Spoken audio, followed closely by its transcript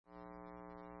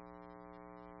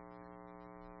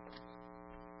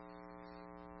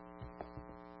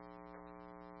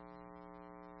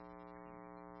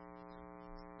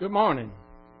Good morning.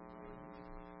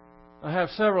 I have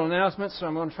several announcements, so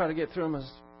I'm going to try to get through them as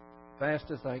fast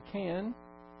as I can.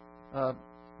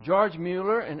 George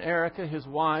Mueller and Erica, his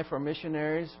wife, are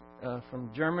missionaries from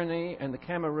Germany and the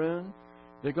Cameroon.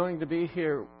 They're going to be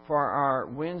here for our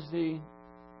Wednesday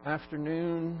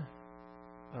afternoon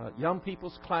Young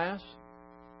People's class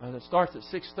that starts at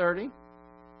 6:30.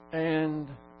 And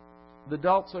the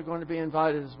adults are going to be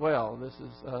invited as well. This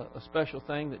is a special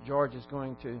thing that George is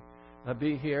going to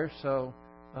be here. So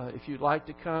if you'd like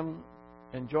to come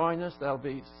and join us, that'll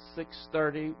be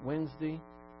 6:30 Wednesday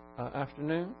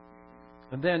afternoon.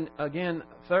 And then again,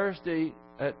 Thursday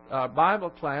at our Bible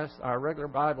class, our regular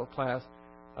Bible class,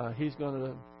 he's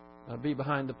going to be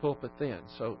behind the pulpit then.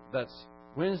 So that's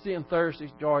Wednesday and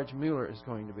Thursday. George Mueller is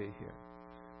going to be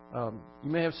here. You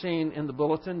may have seen in the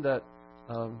bulletin that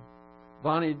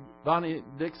Bonnie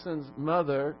Dixon's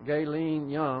mother,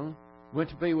 Gayleen Young, went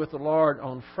to be with the Lord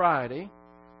on Friday,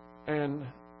 and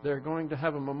they're going to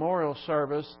have a memorial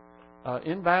service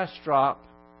in Bastrop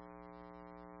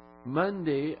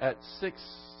Monday at 6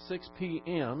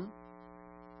 p.m.,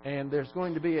 and there's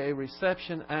going to be a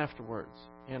reception afterwards.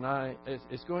 And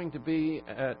it's going to be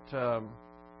at,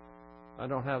 I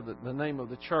don't have the name of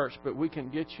the church, but we can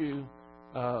get you,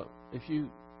 if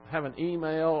you have an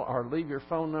email or leave your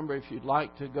phone number if you'd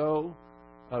like to go,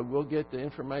 we'll get the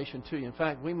information to you. In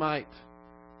fact, we might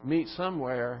meet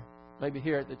somewhere, maybe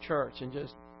here at the church, and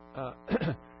just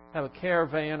have a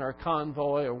caravan or a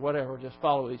convoy or whatever, just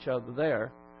follow each other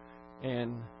there.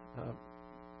 And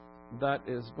that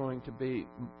is going to be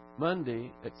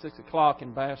Monday at 6 o'clock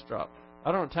in Bastrop.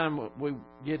 I don't know what time we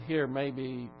get here,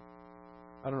 maybe,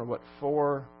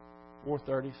 4:30,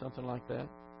 something like that.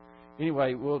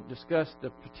 Anyway, we'll discuss the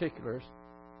particulars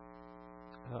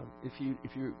if you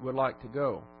would like to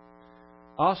go.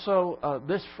 Also,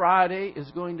 this Friday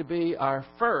is going to be our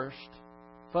first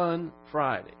Fun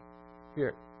Friday here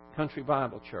at Country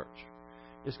Bible Church.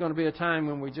 It's going to be a time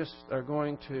when we just are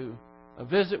going to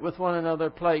visit with one another,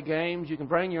 play games. You can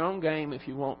bring your own game if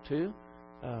you want to.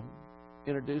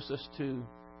 Introduce us to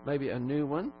maybe a new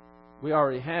one. We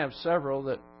already have several.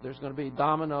 That there's going to be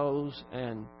dominoes,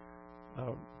 and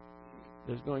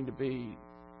there's going to be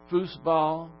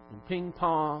foosball and ping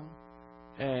pong,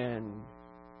 and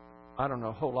I don't know,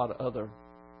 a whole lot of other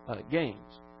games.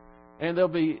 And there'll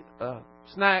be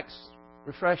snacks,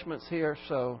 refreshments here,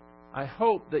 so I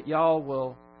hope that y'all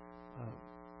will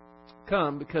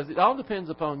come, because it all depends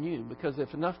upon you. Because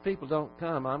if enough people don't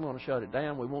come, I'm going to shut it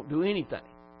down. We won't do anything.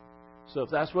 So if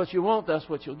that's what you want, that's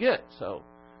what you'll get. So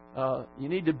you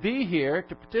need to be here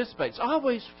to participate. It's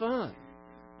always fun.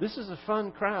 This is a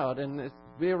fun crowd, and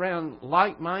be around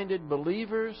like-minded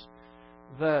believers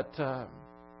that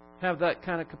have that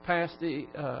kind of capacity.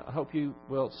 I hope you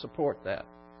will support that.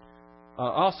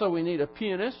 Also, we need a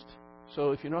pianist.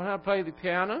 So if you know how to play the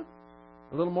piano,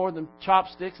 a little more than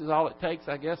chopsticks is all it takes,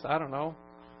 I guess. I don't know.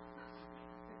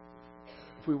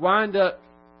 If we wind up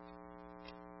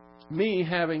me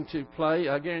having to play,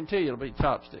 I guarantee you it'll be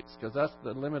chopsticks, because that's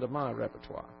the limit of my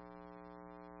repertoire.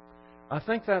 I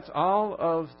think that's all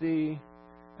of the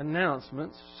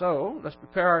announcements. So let's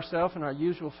prepare ourselves in our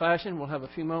usual fashion. We'll have a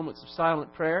few moments of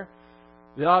silent prayer.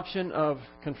 The option of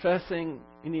confessing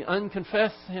any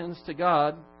unconfessed sins to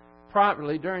God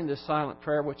privately during this silent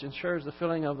prayer, which ensures the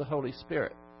filling of the Holy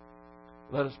Spirit.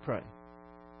 Let us pray.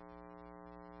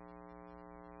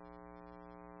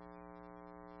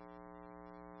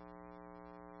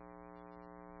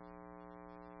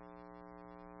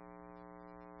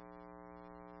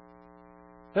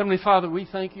 Heavenly Father, we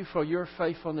thank you for your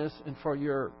faithfulness and for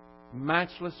your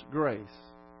matchless grace.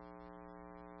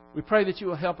 We pray that you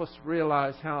will help us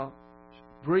realize how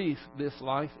brief this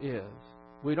life is.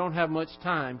 We don't have much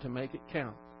time to make it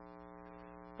count.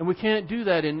 And we can't do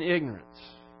that in ignorance.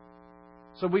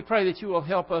 So we pray that you will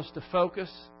help us to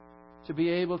focus, to be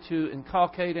able to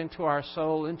inculcate into our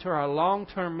soul, into our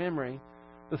long-term memory,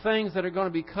 the things that are going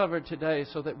to be covered today,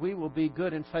 so that we will be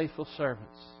good and faithful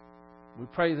servants. We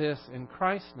pray this in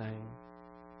Christ's name.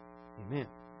 Amen.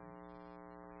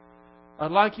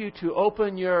 I'd like you to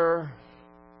open your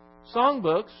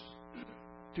songbooks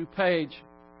to page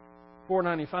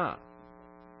 495.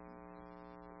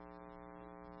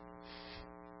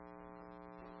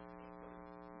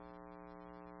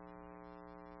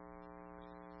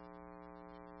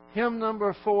 Hymn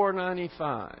number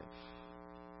 495.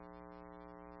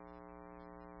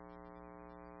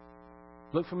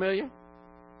 Look familiar?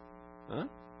 Huh?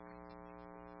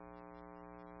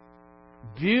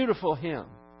 Beautiful hymn.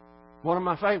 One of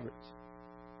my favorites.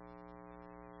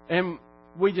 And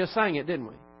we just sang it, didn't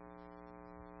we?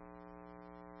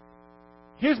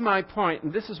 Here's my point,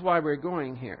 and this is why we're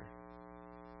going here.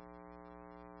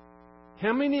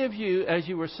 How many of you, as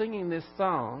you were singing this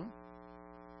song,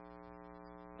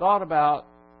 thought about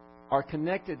or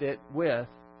connected it with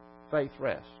faith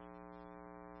rest?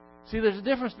 See, there's a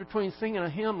difference between singing a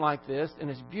hymn like this, and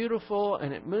it's beautiful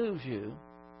and it moves you.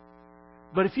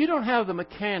 But if you don't have the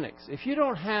mechanics, if you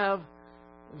don't have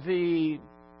the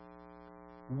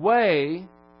way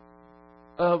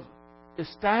of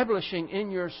establishing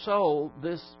in your soul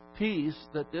this peace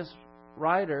that this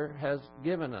writer has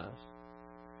given us,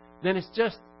 then it's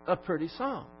just a pretty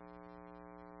song.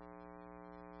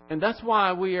 And that's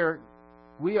why we are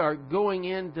going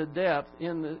into depth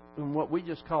in what we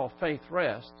just call faith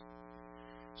rest,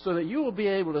 so that you will be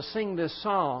able to sing this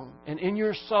song, and in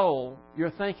your soul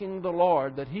you're thanking the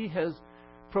Lord that He has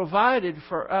provided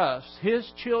for us, His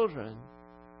children,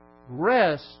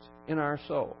 rest in our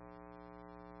soul.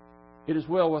 It is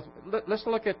well with... Let's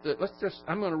look at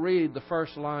I'm going to read the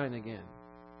first line again.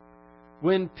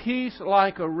 When peace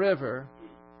like a river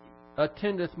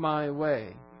attendeth my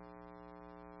way,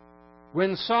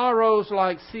 when sorrows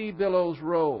like sea billows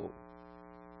roll,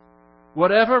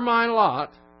 whatever my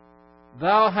lot,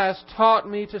 Thou hast taught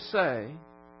me to say,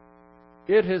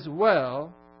 it is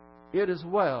well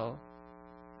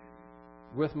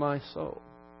with my soul.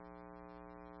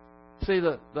 See,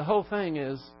 the whole thing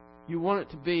is you want it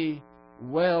to be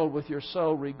well with your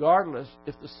soul regardless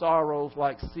if the sorrows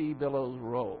like sea billows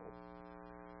roll.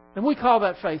 And we call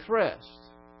that faith rest.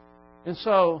 And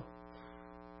so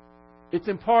it's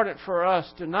important for us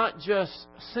to not just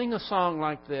sing a song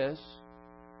like this,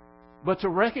 but to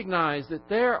recognize that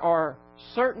there are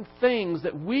certain things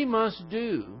that we must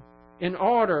do in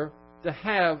order to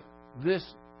have this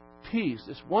peace,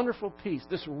 this wonderful peace,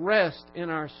 this rest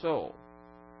in our soul.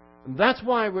 And that's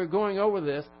why we're going over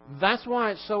this. That's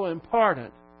why it's so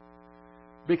important.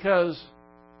 Because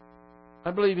I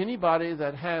believe anybody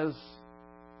that has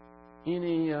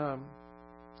any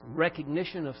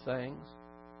recognition of things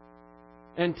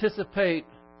anticipate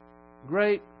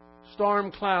great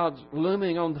storm clouds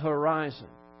looming on the horizon.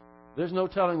 There's no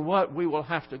telling what we will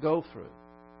have to go through.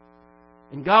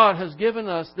 And God has given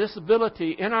us this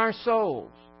ability in our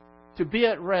souls to be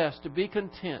at rest, to be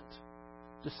content,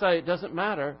 to say, it doesn't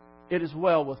matter, it is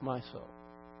well with my soul.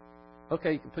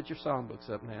 Okay, you can put your songbooks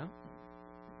up now.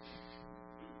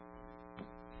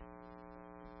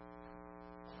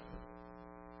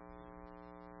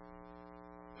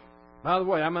 By the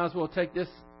way, I might as well take this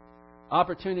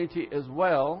opportunity as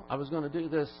well. I was going to do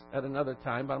this at another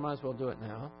time, but I might as well do it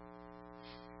now.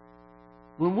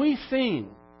 When we sing,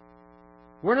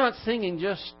 we're not singing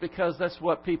just because that's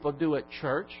what people do at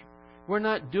church. We're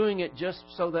not doing it just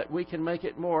so that we can make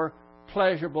it more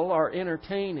pleasurable or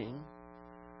entertaining.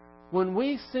 When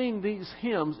we sing these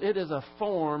hymns, it is a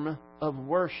form of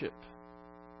worship.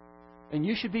 And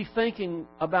you should be thinking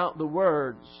about the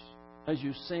words as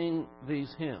you sing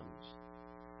these hymns.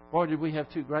 Boy, did we have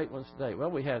two great ones today.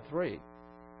 Well, we had three.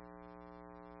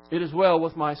 It is well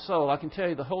with my soul. I can tell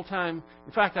you the whole time.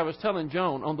 In fact, I was telling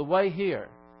Joan on the way here,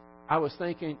 I was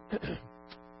thinking,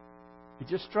 it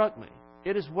just struck me.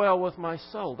 It is well with my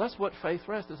soul. That's what faith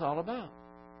rest is all about.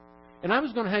 And I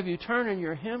was going to have you turn in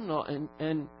your hymnal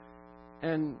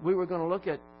and we were going to look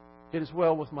at it is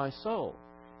well with my soul.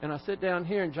 And I sit down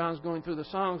here and John's going through the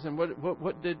songs, and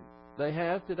what did they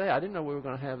have today? I didn't know we were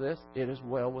going to have this. It is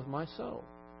well with my soul.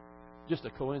 Just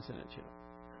a coincidence, you know.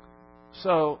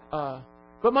 So,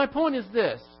 but my point is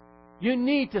this. You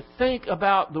need to think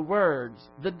about the words,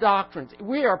 the doctrines.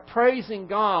 We are praising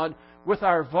God with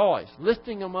our voice,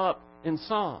 lifting Him up in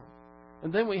song.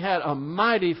 And then we had a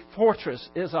mighty fortress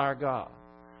is our God.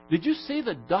 Did you see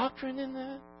the doctrine in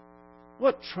that?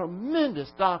 What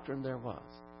tremendous doctrine there was.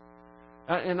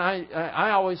 And I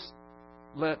always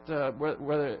let,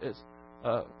 whether it's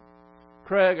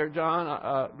Craig or John,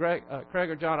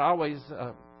 I always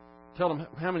tell them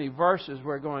how many verses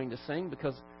we're going to sing,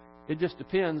 because it just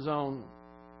depends on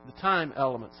the time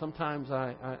element. Sometimes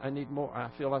I need more.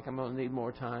 I feel like I'm going to need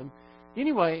more time.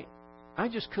 Anyway, I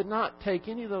just could not take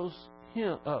any of those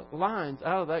lines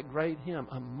out of that great hymn.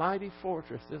 A mighty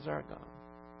fortress is our God.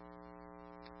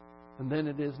 And then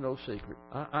it is no secret.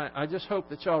 I just hope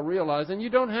that y'all realize, and you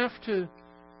don't have to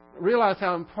realize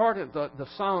how important the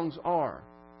songs are.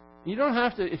 You don't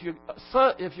have to, if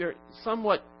you're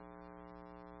somewhat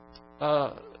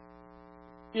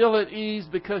ill at ease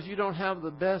because you don't have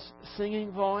the best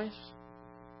singing voice.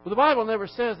 Well, the Bible never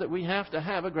says that we have to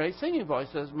have a great singing voice.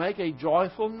 It says, make a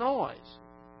joyful noise.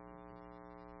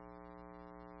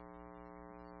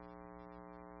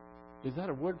 Is that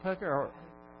a woodpecker or...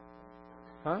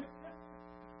 Huh?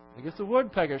 I guess the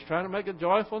woodpecker's trying to make a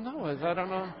joyful noise. I don't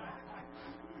know.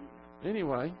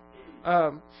 Anyway.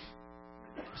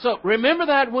 So remember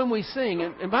that when we sing.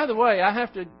 And by the way, I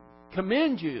have to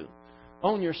commend you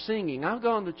on your singing. I've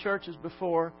gone to churches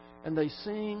before, and they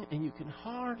sing, and you can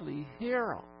hardly hear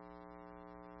them.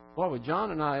 Boy, with John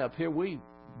and I up here, we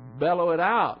bellow it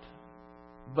out.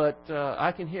 But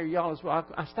I can hear y'all as well.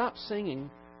 I stopped singing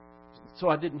so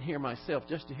I didn't hear myself,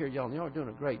 just to hear y'all. And y'all are doing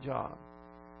a great job.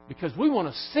 Because we want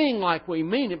to sing like we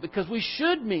mean it, because we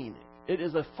should mean it. It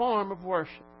is a form of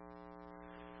worship.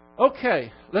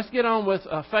 Okay, let's get on with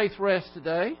Faith Rest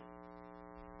today.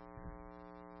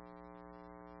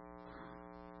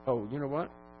 Oh, you know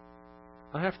what?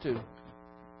 I have to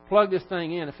plug this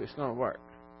thing in if it's going to work.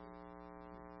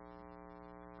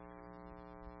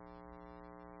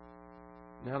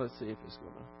 Now let's see if it's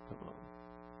going to come on.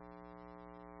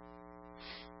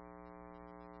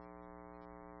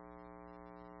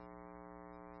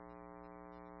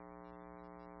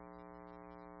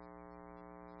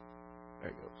 There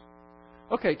it goes.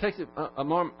 Okay, it takes a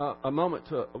moment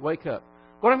to wake up.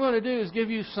 What I'm going to do is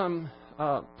give you some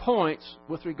points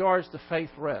with regards to faith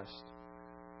rest.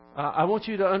 I want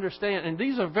you to understand, and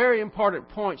these are very important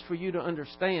points for you to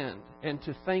understand and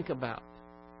to think about.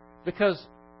 Because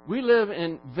we live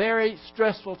in very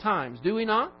stressful times, do we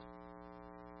not?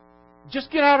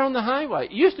 Just get out on the highway.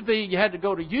 It used to be you had to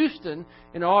go to Houston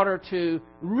in order to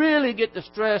really get the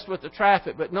stress with the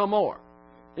traffic, but no more.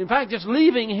 In fact, just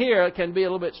leaving here can be a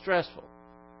little bit stressful,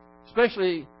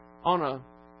 especially on a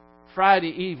Friday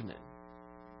evening.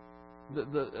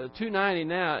 The 290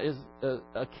 now is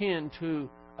akin to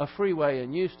a freeway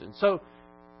in Houston. So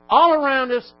all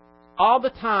around us, all the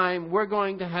time, we're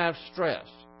going to have stress.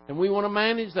 And we want to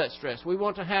manage that stress. We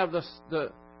want to have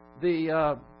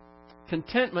the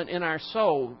contentment in our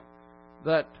soul,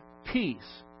 that peace.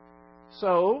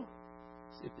 So,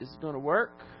 let's see if this is going to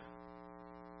work.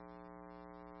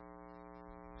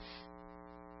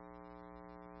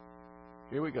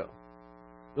 Here we go.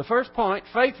 The first point,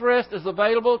 faith rest is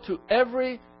available to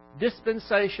every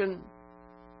dispensation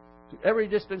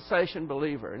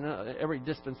believer, every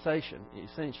dispensation,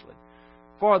 essentially,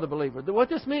 for the believer. What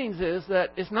this means is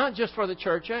that it's not just for the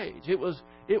church age. It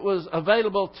was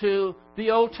available to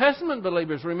the Old Testament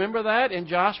believers. Remember that in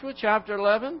Joshua chapter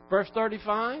 11, verse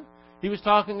 35? He was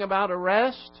talking about a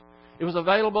rest. It was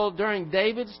available during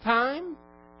David's time.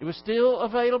 It was still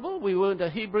available. We went to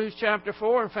Hebrews chapter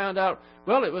 4 and found out,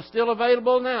 well, it was still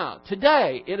available now.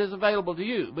 Today, it is available to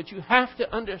you. But you have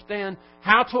to understand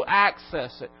how to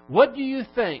access it. What do you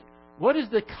think? What is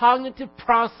the cognitive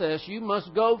process you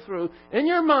must go through in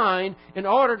your mind in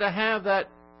order to have that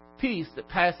peace that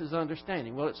passes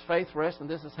understanding? Well, it's faith rest, and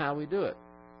this is how we do it.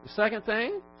 The second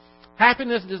thing,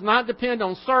 happiness does not depend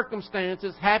on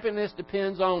circumstances. Happiness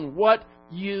depends on what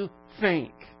you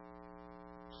think.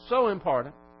 So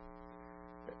important.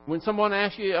 When someone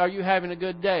asks you, are you having a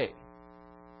good day?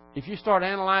 If you start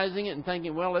analyzing it and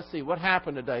thinking, well, let's see, what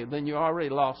happened today? Then you're already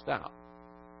lost out.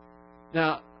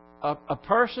 Now, a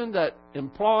person that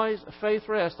employs faith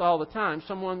rest all the time,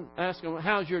 someone asks them,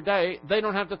 how's your day? They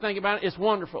don't have to think about it. It's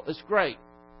wonderful. It's great.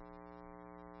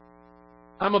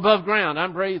 I'm above ground.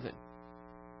 I'm breathing.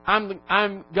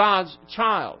 I'm God's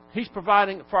child. He's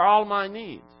providing for all my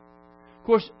needs. Of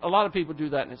course, a lot of people do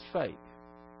that and it's fake.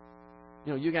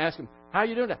 You know, you can ask them, how are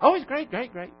you doing? Oh, it's great,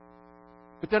 great, great.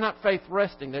 But they're not faith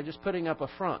resting. They're just putting up a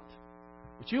front.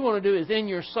 What you want to do is in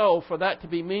your soul for that to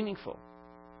be meaningful.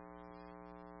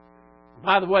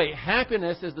 By the way,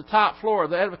 happiness is the top floor of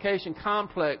the edification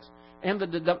complex and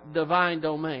the divine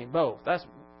domain, both.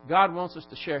 God wants us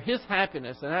to share His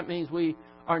happiness, and that means we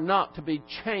are not to be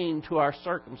chained to our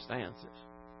circumstances.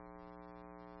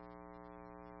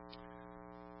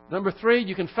 Number 3,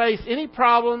 you can face any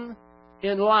problem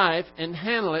in life and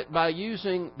handle it by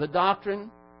using the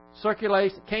doctrine,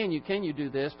 circulation. Can you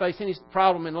do this? Face any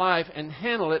problem in life and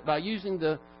handle it by using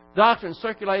the doctrine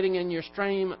circulating in your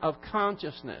stream of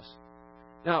consciousness.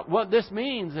 Now, what this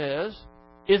means is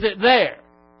it there?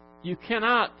 You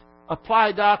cannot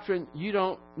apply doctrine you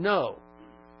don't know.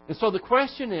 And so the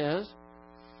question is,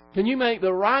 can you make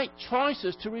the right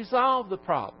choices to resolve the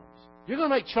problems? You're going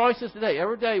to make choices today.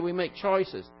 Every day we make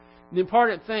choices. The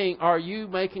important thing, are you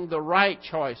making the right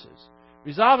choices?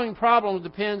 Resolving problems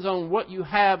depends on what you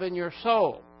have in your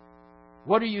soul.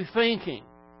 What are you thinking?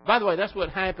 By the way, that's what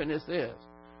happiness is.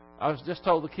 I was just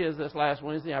told the kids this last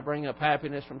Wednesday. I bring up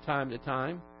happiness from time to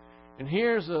time. And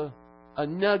here's a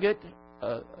nugget,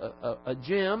 a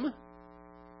gem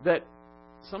that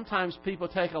sometimes people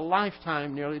take a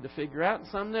lifetime nearly to figure out, and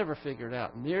some never figure it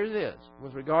out. And there it is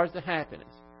with regards to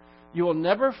happiness. You will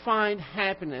never find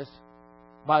happiness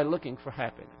by looking for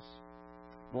happiness.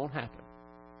 Won't happen.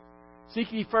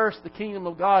 Seek ye first the kingdom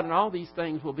of God, and all these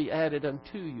things will be added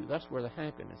unto you. That's where the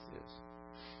happiness is.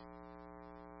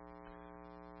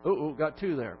 Got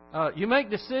two there. You make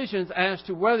decisions as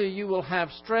to whether you will have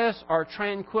stress or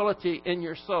tranquility in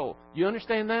your soul. You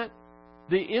understand that?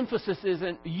 The emphasis is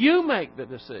in you make the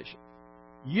decision.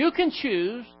 You can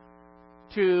choose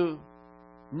to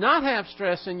not have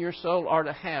stress in your soul or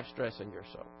to have stress in your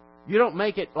soul. You don't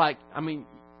make it like,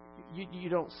 you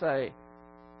don't say,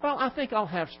 well, I think I'll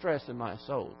have stress in my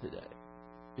soul today.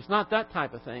 It's not that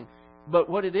type of thing. But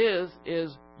what it is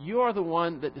you're the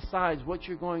one that decides what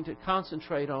you're going to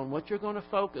concentrate on, what you're going to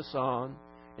focus on.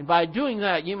 And by doing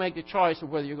that, you make the choice of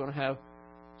whether you're going to have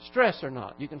stress or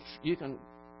not. You can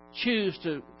choose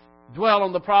to dwell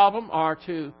on the problem or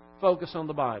to focus on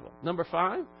the Bible. Number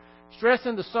 5, stress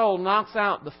in the soul knocks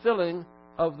out the filling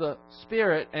of the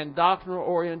Spirit and doctrinal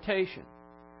orientation.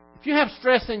 If you have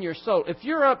stress in your soul, if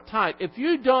you're uptight, if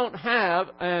you don't have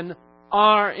an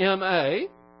RMA,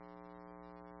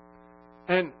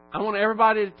 and I want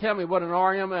everybody to tell me what an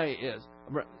RMA is.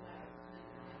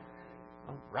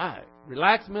 All right.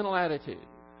 Relaxed mental attitude.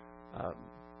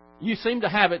 You seem to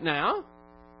have it now.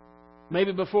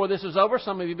 Maybe before this is over,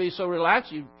 some of you be so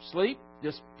relaxed you sleep.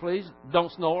 Just please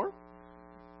don't snore.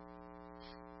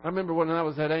 I remember when I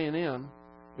was at A&M,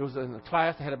 it was in a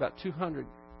class that had about 200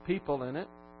 people in it.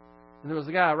 And there was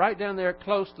a guy right down there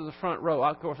close to the front row.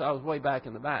 Of course, I was way back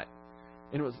in the back.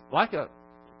 And it was like an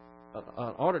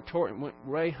auditorium, went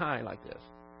way high like this.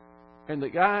 And the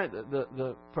guy,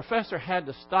 the professor had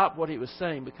to stop what he was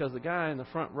saying because the guy in the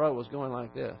front row was going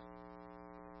like this.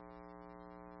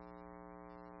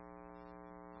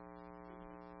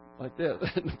 Like this.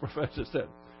 And the professor said,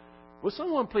 will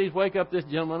someone please wake up this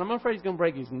gentleman? I'm afraid he's going to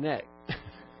break his neck.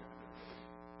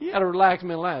 He had a relaxed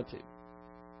mental attitude.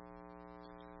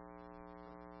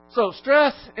 So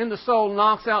stress in the soul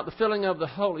knocks out the filling of the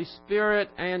Holy Spirit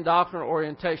and doctrinal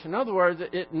orientation. In other words,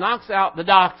 it knocks out the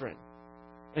doctrine.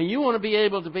 And you want to be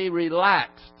able to be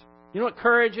relaxed. You know what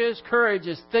courage is? Courage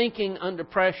is thinking under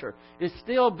pressure. It's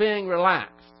still being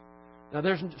relaxed. Now,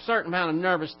 there's a certain amount of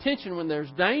nervous tension when there's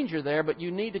danger there, but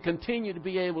you need to continue to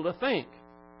be able to think.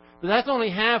 But that's only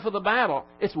half of the battle.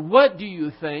 It's what do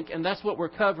you think, and that's what we're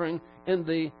covering in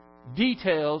the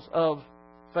details of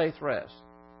Faith Rest.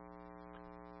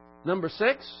 Number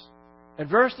 6,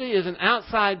 adversity is an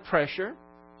outside pressure.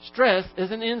 Stress is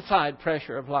an inside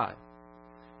pressure of life.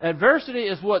 Adversity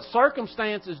is what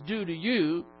circumstances do to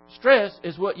you. Stress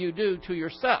is what you do to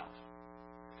yourself.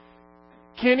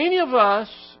 Can any of us,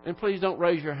 and please don't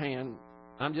raise your hand,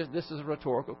 this is a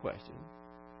rhetorical question.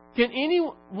 Can any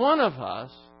one of us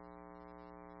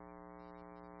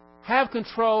have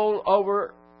control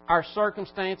over our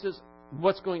circumstances,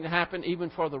 what's going to happen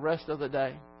even for the rest of the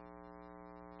day?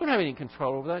 We don't have any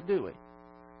control over that, do we?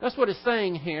 That's what it's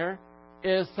saying here,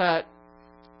 is that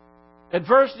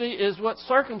adversity is what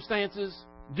circumstances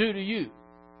do to you.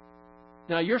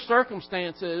 Now, your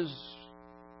circumstances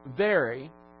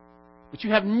vary, but you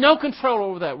have no control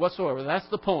over that whatsoever. That's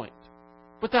the point.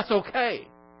 But that's okay.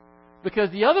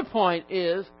 Because the other point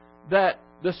is that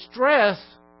the stress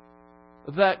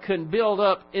that can build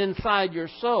up inside your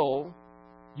soul,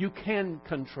 you can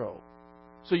control.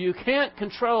 So you can't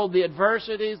control the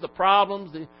adversities, the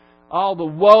problems, all the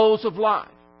woes of life.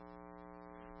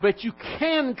 But you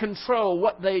can control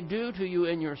what they do to you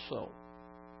in your soul.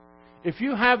 If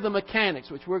you have the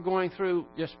mechanics, which we're going through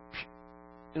just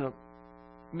in a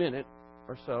minute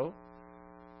or so,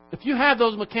 if you have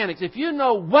those mechanics, if you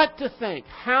know what to think,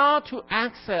 how to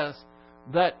access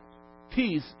that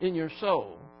peace in your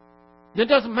soul, then it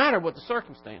doesn't matter what the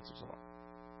circumstances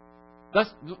are.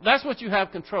 That's what you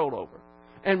have control over.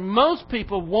 And most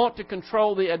people want to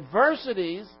control the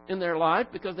adversities in their life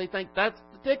because they think that's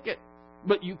the ticket.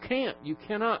 But you can't. You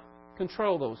cannot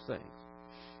control those things.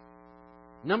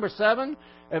 Number 7,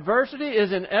 adversity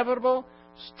is inevitable.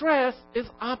 Stress is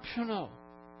optional.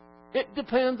 It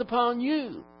depends upon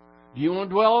you. Do you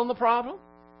want to dwell on the problem?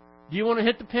 Do you want to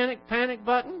hit the panic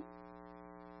button?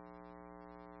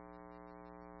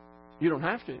 You don't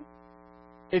have to.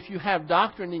 If you have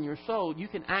doctrine in your soul, you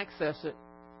can access it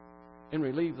and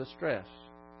relieve the stress.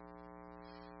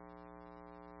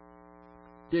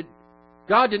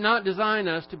 God did not design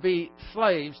us to be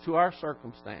slaves to our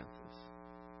circumstances.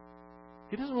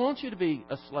 He doesn't want you to be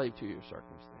a slave to your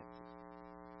circumstances.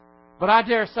 But I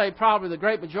dare say probably the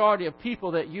great majority of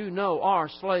people that you know are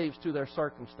slaves to their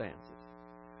circumstances.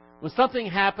 When something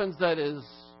happens that is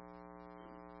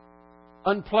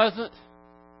unpleasant,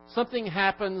 something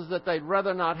happens that they'd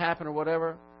rather not happen or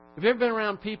whatever, have you ever been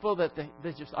around people that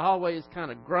they're just always kind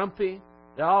of grumpy?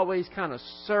 They're always kind of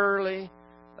surly.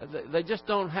 They just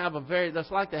don't have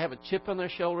that's like they have a chip on their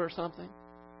shoulder or something.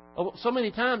 So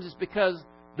many times it's because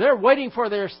they're waiting for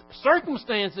their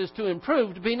circumstances to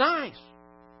improve to be nice.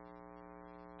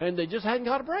 And they just hadn't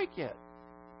got a break yet.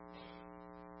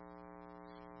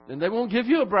 And they won't give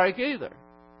you a break either.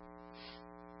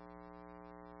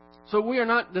 So we are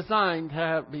not designed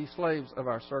to be slaves of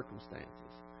our circumstances.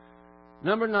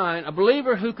 Number 9, a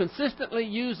believer who consistently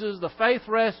uses the faith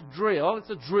rest drill. It's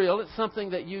a drill. It's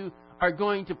something that you are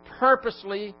going to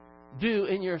purposely do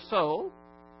in your soul.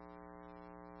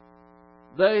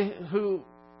 They who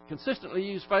consistently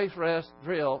use faith rest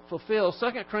drill fulfill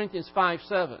 2 Corinthians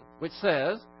 5:7, which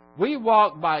says, "We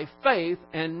walk by faith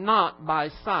and not by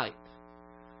sight."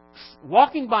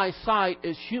 Walking by sight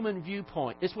is human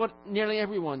viewpoint. It's what nearly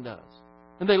everyone does.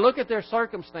 And they look at their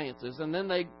circumstances and then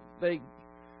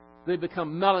they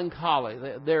become melancholy.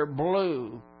 They're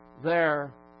blue.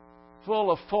 They're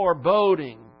full of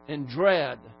foreboding and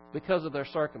dread because of their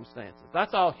circumstances.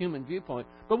 That's all human viewpoint.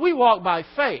 But we walk by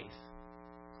faith.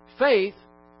 Faith,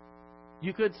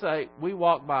 you could say, we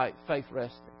walk by faith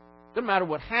resting. Doesn't matter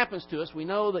what happens to us, we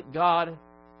know that God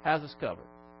has us covered.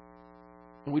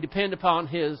 And we depend upon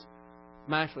His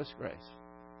matchless grace.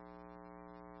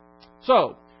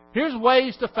 So, here's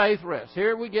ways to faith rest.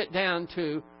 Here we get down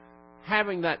to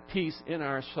having that peace in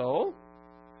our soul.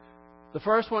 The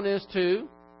first one is to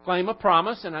claim a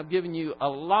promise, and I've given you a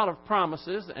lot of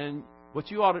promises, and what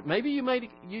you ought to, maybe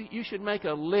you should make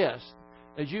a list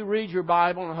as you read your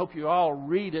Bible, and I hope you all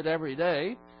read it every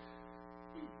day.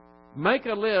 Make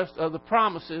a list of the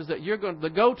promises that you're going, the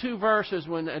go-to verses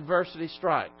when adversity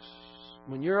strikes.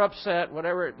 When you're upset,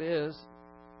 whatever it is,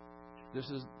 this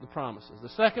is the promises. The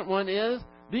second one is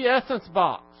the essence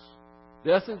box.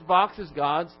 The essence box is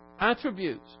God's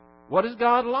attributes. What is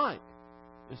God like?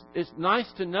 It's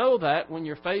nice to know that when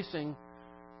you're facing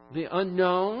the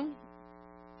unknown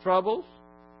troubles.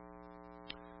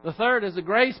 The third is the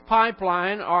grace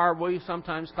pipeline, or we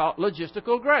sometimes call it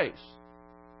logistical grace.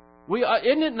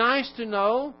 Isn't it nice to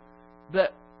know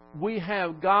that we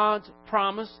have God's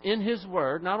promise in His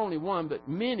Word, not only one, but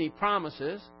many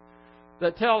promises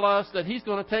that tell us that He's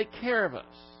going to take care of us.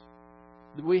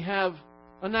 We have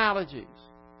analogies.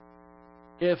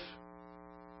 If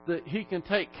He can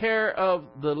take care of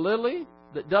the lily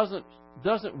that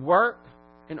doesn't work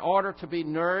in order to be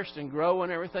nourished and grow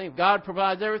and everything, if God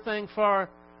provides everything for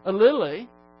a lily,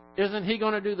 isn't He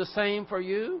going to do the same for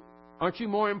you? Aren't you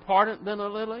more important than a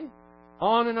lily?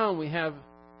 On and on we have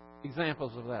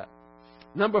examples of that.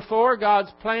 Number 4, God's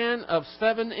plan of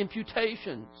 7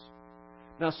 imputations.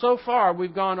 Now, so far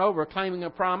we've gone over claiming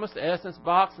a promise, the essence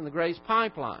box, and the grace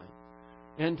pipeline.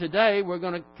 And today we're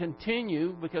going to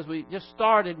continue because we just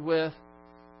started with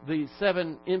the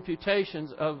 7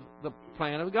 imputations of the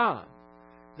plan of God.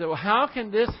 So how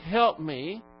can this help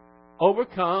me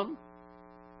overcome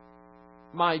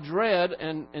my dread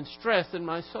and stress in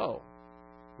my soul?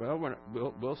 Well,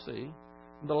 we'll see.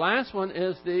 The last one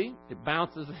is it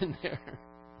bounces in there,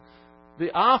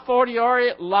 the a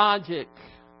fortiori logic.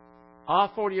 A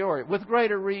fortiori, with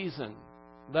greater reason.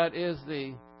 That is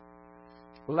the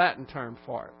Latin term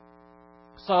for it.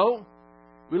 So,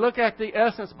 we look at the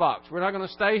essence box. We're not going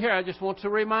to stay here. I just want to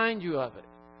remind you of it.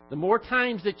 The more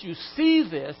times that you see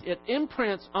this, it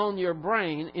imprints on your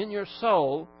brain, in your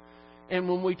soul. And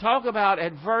when we talk about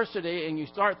adversity and you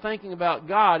start thinking about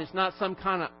God, it's not some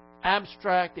kind of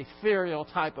abstract, ethereal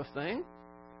type of thing.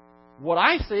 What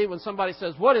I see when somebody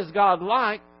says, "What is God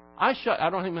like?" I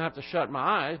don't even have to shut my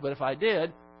eyes, but if I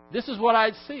did, this is what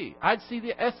I'd see. I'd see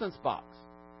the essence box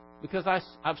because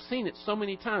I've seen it so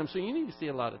many times, so you need to see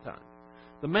it a lot of times.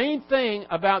 The main thing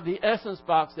about the essence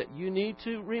box that you need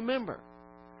to remember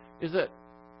is that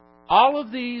all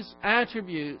of these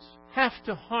attributes have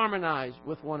to harmonize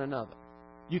with one another.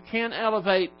 You can't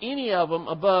elevate any of them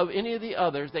above any of the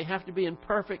others. They have to be in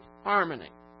perfect harmony.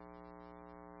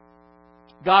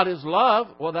 God is love.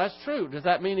 Well, that's true. Does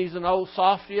that mean He's an old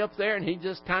softy up there and He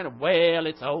just kind of, well,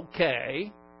 it's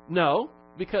okay? No,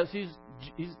 because He's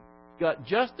got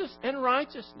justice and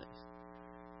righteousness.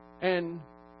 And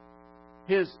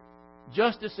His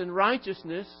justice and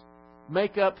righteousness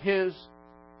make up His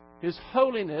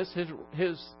holiness,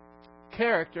 His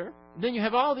character. Then you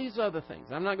have all these other things.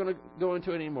 I'm not going to go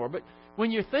into it anymore. But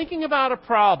when you're thinking about a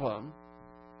problem,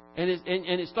 and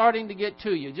it's starting to get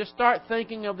to you, just start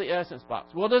thinking of the essence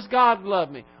box. Well, does God love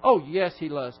me? Oh, yes, He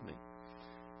loves me.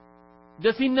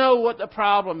 Does He know what the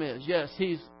problem is? Yes,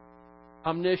 He's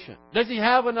omniscient. Does He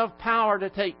have enough power to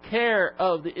take care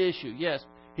of the issue? Yes,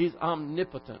 He's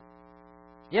omnipotent.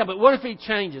 Yeah, but what if He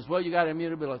changes? Well, you got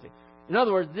immutability. In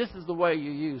other words, this is the way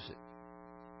you use it.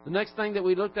 The next thing that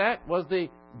we looked at was the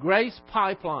grace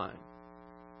pipeline.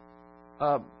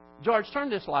 George, turn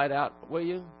this light out, will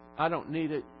you? I don't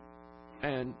need it,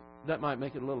 and that might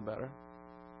make it a little better.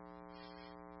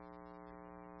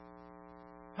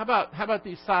 How about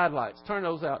these side lights? Turn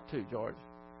those out too, George.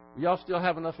 Y'all still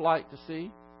have enough light to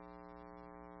see?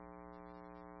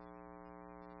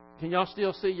 Can y'all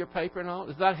still see your paper and all?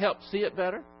 Does that help see it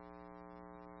better?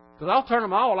 Because I'll turn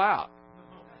them all out.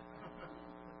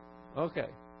 Okay.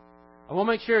 I want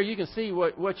to make sure you can see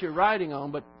what you're writing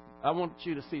on, but I want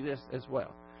you to see this as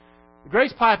well. The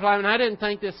Grace Pipeline, and I didn't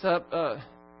think this up.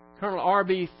 Colonel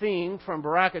R.B. Thiem from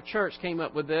Baraka Church came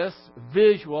up with this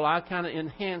visual. I kind of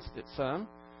enhanced it some.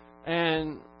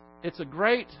 And it's a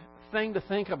great thing to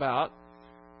think about.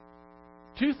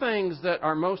 Two things that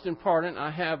are most important I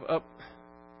have up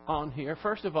on here.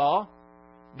 First of all,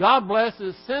 God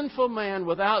blesses sinful man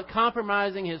without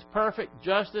compromising His perfect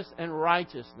justice and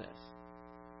righteousness.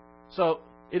 So,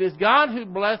 it is God who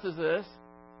blesses us.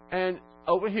 And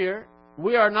over here,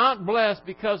 we are not blessed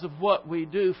because of what we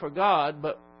do for God,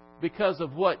 but because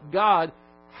of what God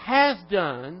has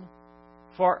done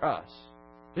for us.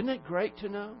 Isn't it great to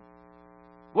know?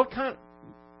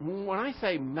 When I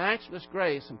say matchless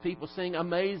grace and people sing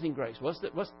Amazing Grace, what's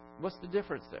the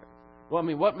difference there? Well, I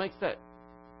mean, what makes that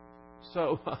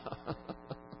so?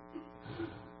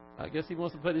 I guess he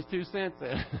wants to put his 2 cents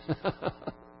in.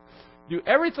 Do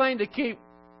everything to keep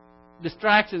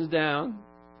distractions down,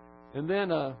 and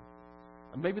then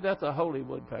maybe that's a holy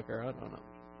woodpecker. I don't know.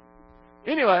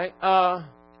 Anyway,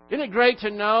 isn't it great to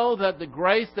know that the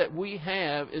grace that we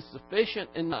have is sufficient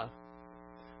enough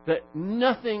that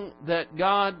nothing that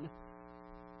God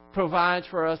provides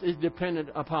for us is dependent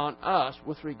upon us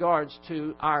with regards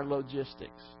to our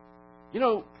logistics. You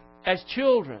know, as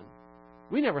children,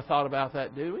 we never thought about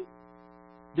that, did we?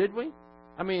 Did we?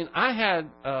 I mean, I had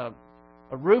a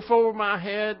roof over my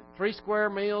head, 3 square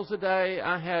meals a day.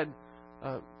 I had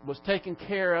was taken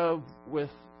care of with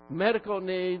medical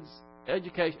needs,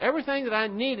 education. Everything that I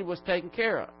needed was taken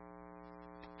care of.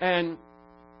 And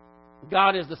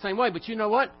God is the same way. But you know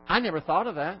what? I never thought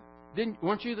of that.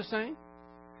 Weren't you the same?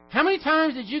 How many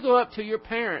times did you go up to your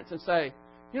parents and say,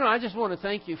 you know, I just want to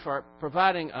thank you for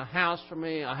providing a house for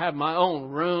me. I have my own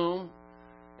room.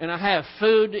 And I have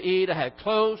food to eat. I have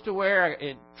clothes to wear.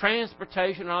 And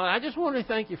transportation and all that. I just want to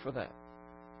thank you for that.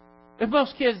 If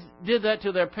most kids did that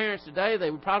to their parents today,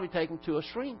 they would probably take them to a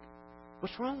shrink.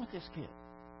 What's wrong with this kid?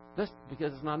 That's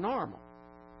because it's not normal.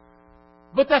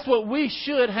 But that's what we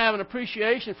should have an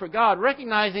appreciation for God,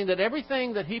 recognizing that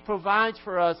everything that He provides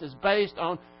for us is based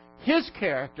on His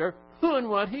character, who and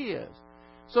what He is.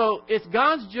 So it's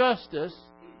God's justice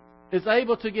is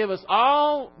able to give us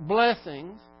all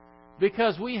blessings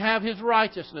because we have His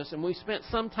righteousness, and we spent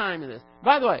some time in this.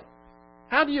 By the way,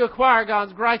 how do you acquire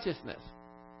God's righteousness?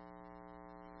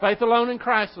 Faith alone in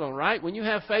Christ alone, right? When you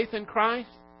have faith in Christ,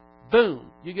 boom,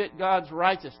 you get God's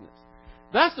righteousness.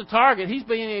 That's the target. He's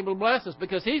being able to bless us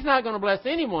because He's not going to bless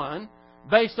anyone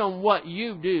based on what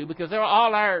you do, because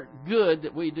all our good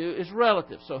that we do is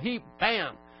relative. So He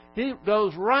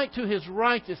goes right to His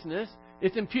righteousness.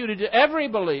 It's imputed to every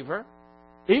believer.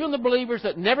 Even the believers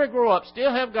that never grow up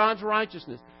still have God's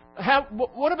righteousness.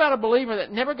 What about a believer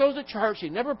that never goes to church? He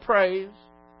never prays.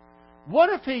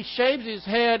 What if he shaves his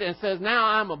head and says, now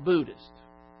I'm a Buddhist?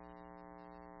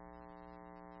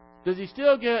 Does he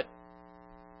still get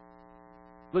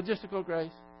logistical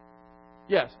grace?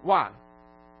 Yes. Why?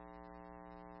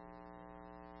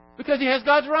 Because he has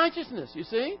God's righteousness, you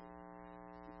see?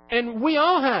 And we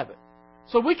all have it.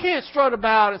 So we can't strut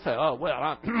about and say, oh,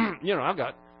 well,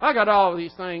 I got all of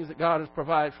these things that God has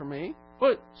provided for me.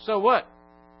 But so what?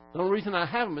 The only reason I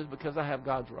have them is because I have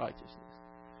God's righteousness.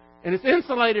 And it's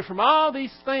insulated from all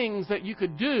these things that you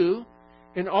could do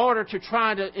in order to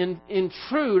try to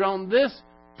intrude on this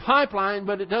pipeline,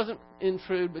 but it doesn't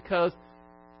intrude because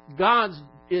God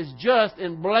is just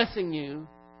in blessing you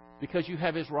because you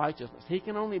have His righteousness. He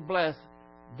can only bless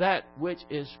that which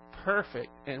is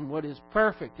perfect, and what is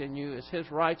perfect in you is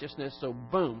His righteousness, so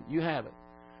boom, you have it.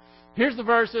 Here's the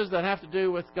verses that have to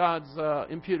do with God's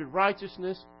imputed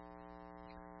righteousness.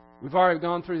 We've already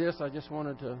gone through this. I just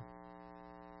wanted to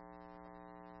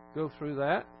go through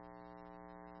that.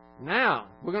 Now,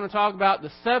 we're going to talk about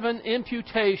the 7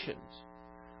 imputations.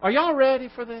 Are y'all ready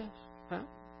for this? Huh?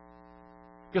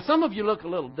 Because some of you look a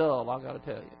little dull, I've got to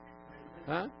tell you.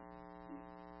 Huh?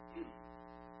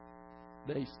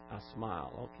 I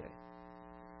smile. Okay.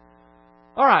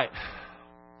 All right.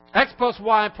 X plus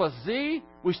Y plus Z.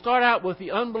 We start out with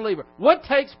the unbeliever. What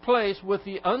takes place with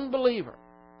the unbeliever?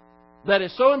 that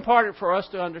is so important for us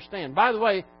to understand. By the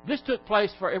way, this took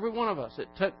place for every one of us. It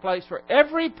took place for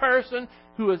every person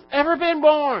who has ever been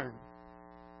born,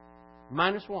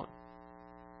 minus one.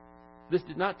 This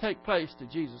did not take place to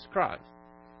Jesus Christ.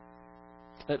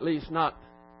 At least not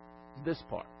this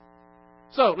part.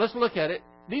 So, let's look at it.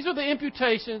 These are the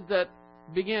imputations that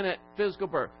begin at physical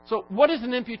birth. So, what is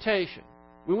an imputation?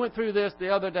 We went through this the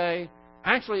other day.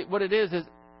 Actually, what it is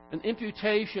an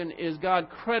imputation is God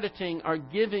crediting or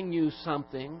giving you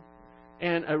something.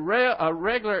 And a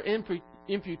regular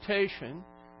imputation,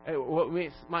 what we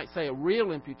might say a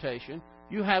real imputation,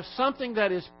 you have something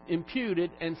that is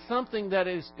imputed and something that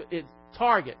is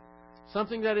target.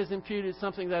 Something that is imputed,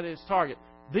 something that is target.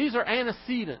 These are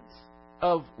antecedents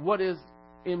of what is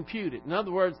imputed. In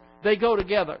other words, they go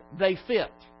together. They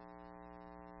fit.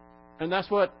 And that's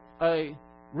what a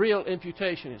real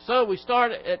imputation is. So we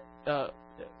start at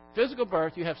physical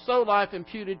birth. You have soul life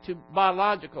imputed to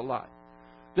biological life.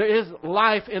 There is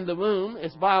life in the womb.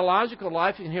 It's biological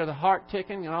life. You can hear the heart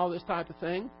ticking and all this type of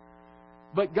thing.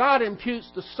 But God imputes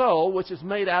the soul, which is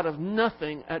made out of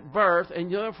nothing at birth,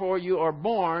 and therefore you are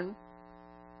born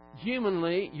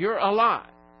humanly, you're alive.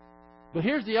 But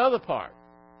here's the other part.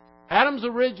 Adam's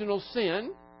original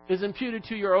sin is imputed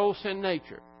to your old sin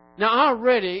nature. Now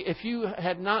already, if you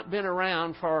had not been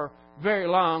around for very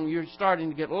long, you're starting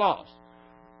to get lost.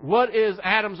 What is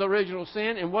Adam's original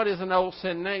sin and what is an old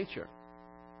sin nature?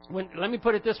 Let me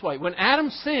put it this way. When Adam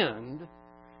sinned,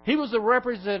 he was the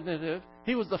representative,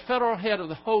 he was the federal head of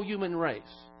the whole human race.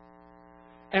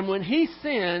 And when he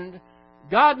sinned,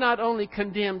 God not only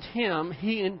condemned him,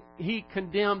 he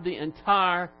condemned the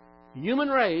entire human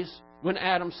race when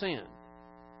Adam sinned.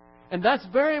 And that's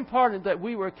very important that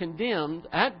we were condemned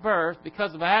at birth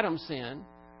because of Adam's sin,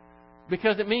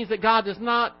 because it means that God does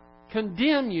not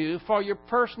condemn you for your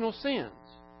personal sins.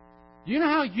 Do you know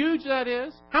how huge that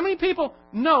is? How many people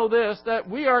know this, that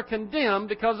we are condemned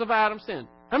because of Adam's sin?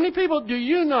 How many people do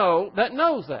you know that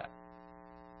knows that?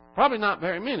 Probably not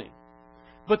very many.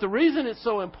 But the reason it's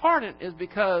so important is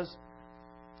because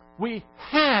we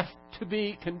have to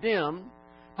be condemned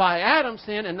by Adam's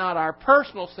sin and not our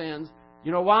personal sins.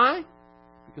 You know why?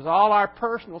 Because all our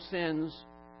personal sins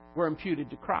were imputed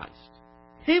to Christ.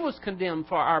 He was condemned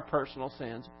for our personal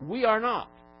sins. We are not.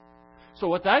 So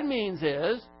what that means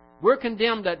is we're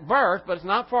condemned at birth, but it's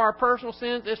not for our personal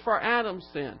sins, it's for Adam's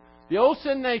sin. The old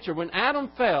sin nature, when Adam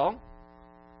fell,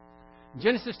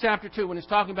 Genesis chapter 2, when it's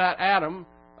talking about Adam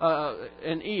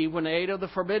and Eve, when they ate of the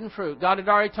forbidden fruit, God had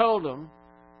already told them,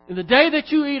 in the day that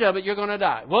you eat of it, you're going to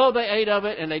die. Well, they ate of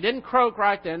it, and they didn't croak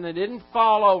right then. They didn't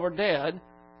fall over dead,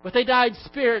 but they died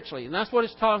spiritually. And that's what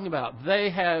it's talking about.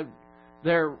 They had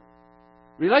their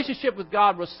relationship with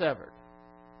God was severed.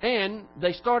 And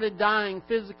they started dying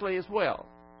physically as well.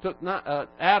 It took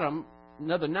Adam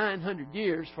another 900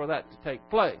 years for that to take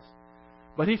place.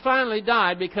 But he finally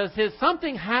died because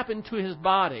something happened to his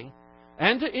body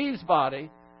and to Eve's body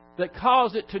that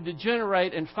caused it to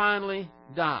degenerate and finally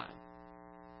die.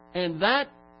 And that,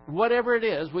 whatever it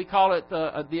is, we call it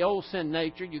the old sin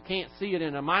nature. You can't see it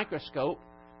in a microscope.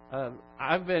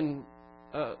 I've been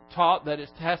taught that it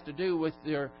has to do with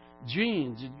your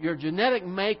genes. Your genetic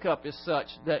makeup is such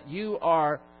that you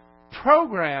are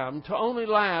programmed to only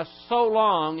last so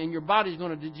long, and your body's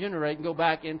going to degenerate and go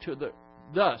back into the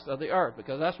dust of the earth,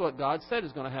 because that's what God said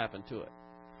is going to happen to it.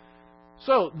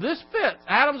 So this fits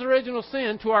Adam's original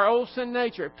sin to our old sin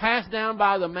nature. It passed down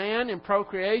by the man in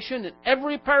procreation, and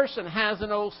every person has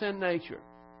an old sin nature.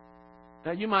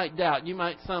 Now you might doubt,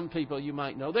 some people you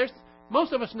might know.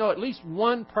 Most of us know at least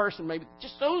one person, maybe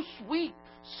just so sweet,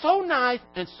 so nice,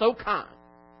 and so kind.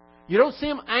 You don't see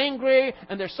them angry,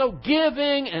 and they're so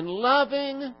giving and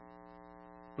loving.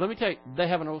 Let me tell you, they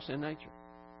have an old sin nature.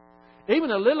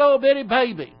 Even a little old bitty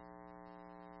baby.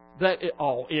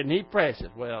 Isn't he precious?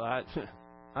 Well,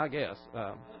 I guess.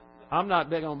 I'm not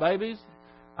big on babies.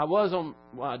 I was on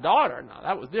my daughter. Now,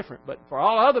 that was different. But for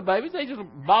all other babies, they just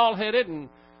bald-headed and,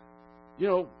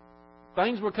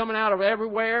 things were coming out of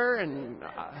everywhere. And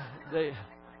they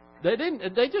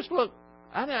just looked,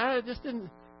 I just didn't.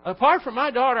 Apart from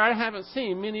my daughter, I haven't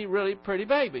seen many really pretty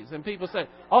babies. And people say,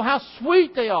 oh, how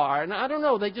sweet they are. And I don't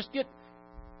know, they just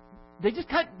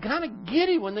kind of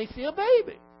giddy when they see a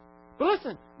baby. But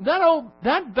listen,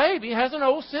 that baby has an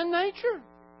old sin nature.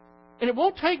 And it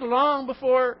won't take long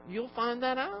before you'll find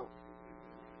that out.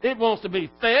 It wants to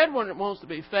be fed when it wants to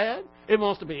be fed. It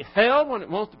wants to be held when it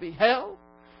wants to be held.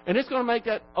 And it's going to make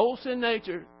that old sin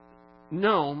nature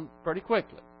known pretty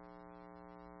quickly.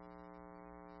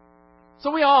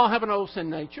 So we all have an old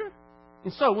sin nature.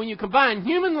 And so when you combine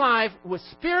human life with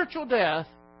spiritual death,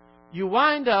 you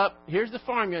wind up, here's the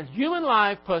formula, human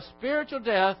life plus spiritual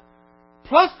death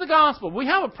plus the gospel. We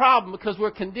have a problem because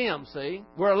we're condemned, see?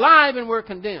 We're alive and we're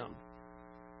condemned.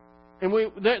 And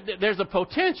there's a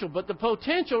potential, but the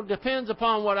potential depends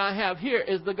upon what I have here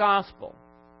is the gospel.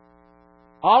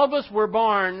 All of us were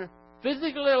born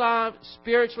physically alive,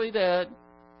 spiritually dead,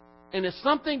 and if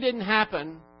something didn't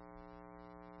happen,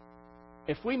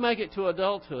 if we make it to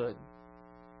adulthood,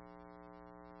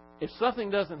 if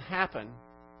something doesn't happen,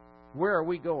 where are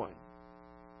we going?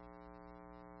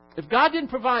 If God didn't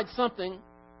provide something,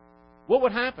 what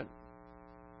would happen?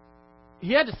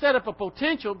 He had to set up a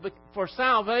potential for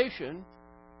salvation,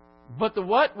 but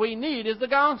what we need is the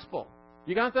gospel.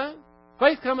 You got that?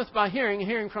 Faith cometh by hearing, and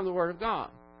hearing from the Word of God.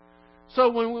 So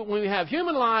when we have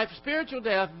human life, spiritual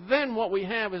death, then what we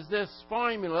have is this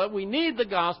formula. We need the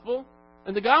gospel,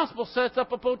 and the gospel sets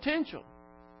up a potential.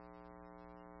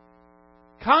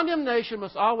 Condemnation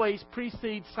must always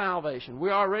precede salvation.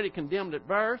 We're already condemned at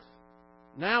birth.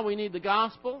 Now we need the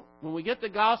gospel. When we get the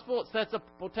gospel, it sets up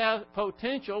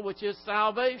potential, which is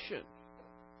salvation.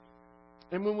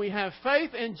 And when we have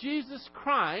faith in Jesus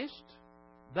Christ,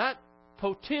 that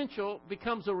potential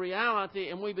becomes a reality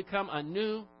and we become a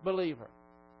new believer.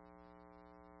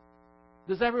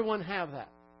 Does everyone have that?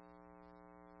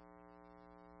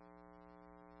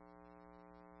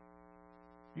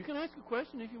 You can ask a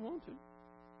question if you want to.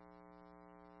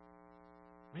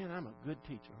 Man, I'm a good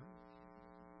teacher.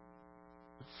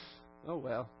 Oh,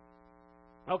 well.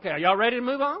 Okay, are y'all ready to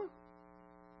move on?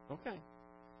 Okay.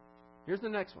 Here's the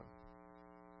next one.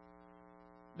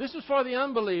 This is for the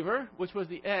unbeliever, which was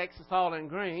the X, it's all in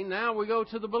green. Now we go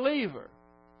to the believer.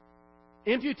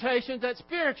 Imputations at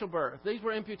spiritual birth. These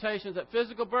were imputations at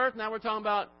physical birth. Now we're talking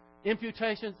about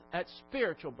imputations at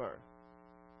spiritual birth.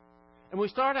 And we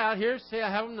start out here, see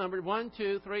I have them numbered, 1,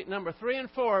 2, 3, number 3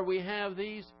 and 4, we have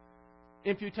these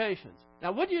imputations.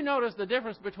 Now would you notice the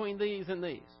difference between these and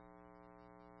these?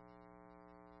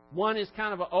 One is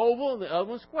kind of an oval and the other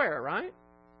one's square, right?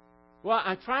 Well,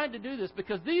 I tried to do this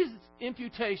because these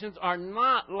imputations are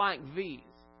not like these.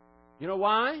 You know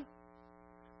why?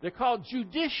 They're called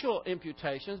judicial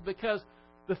imputations because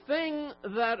the things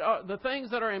that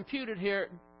are imputed here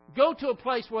go to a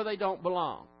place where they don't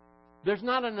belong. There's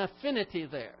not an affinity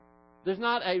there. There's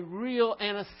not a real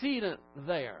antecedent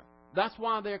there. That's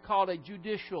why they're called a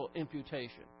judicial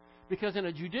imputation. Because in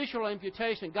a judicial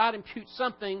imputation, God imputes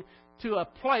something to a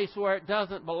place where it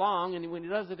doesn't belong, and when He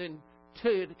does it in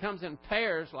two, it comes in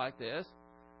pairs like this.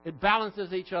 It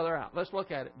balances each other out. Let's look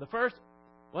at it. The first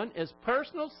one is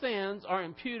personal sins are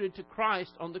imputed to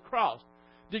Christ on the cross.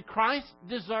 Did Christ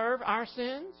deserve our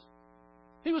sins?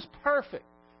 He was perfect.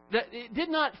 It did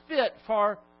not fit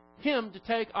for Him to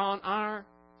take on our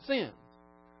sins.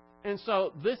 And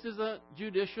so this is a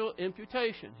judicial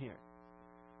imputation here.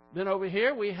 Then over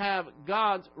here we have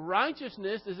God's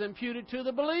righteousness is imputed to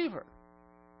the believer.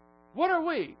 What are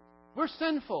we? We're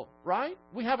sinful, right?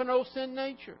 We have an old sin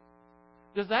nature.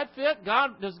 Does that fit?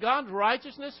 Does God's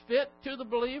righteousness fit to the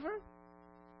believer?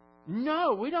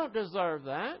 No, we don't deserve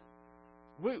that.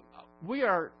 We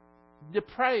are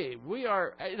depraved.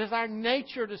 It is our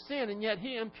nature to sin, and yet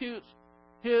He imputes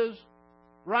His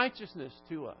righteousness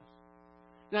to us.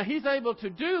 Now, He's able to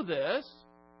do this,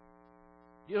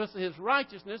 give us His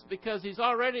righteousness, because He's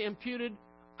already imputed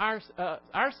our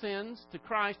sins to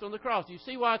Christ on the cross. You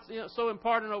see why it's so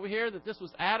important over here that this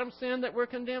was Adam's sin that we're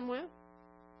condemned with?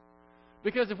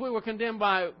 Because if we were condemned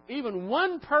by even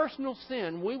one personal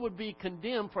sin, we would be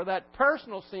condemned for that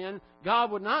personal sin. God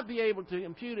would not be able to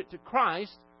impute it to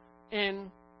Christ,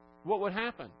 and what would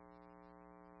happen?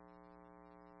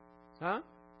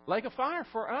 Lake of fire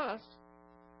for us.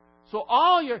 So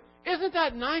isn't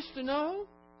that nice to know?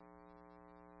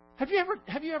 Have you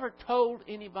ever told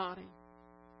anybody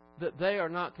that they are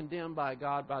not condemned by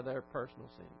God by their personal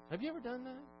sin? Have you ever done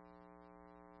that?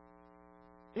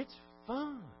 It's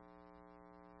fun.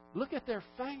 Look at their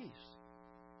face.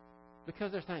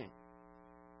 Because they're saying,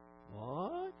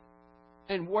 what?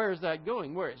 And where is that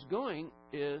going? Where it's going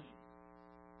is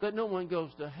that no one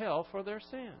goes to hell for their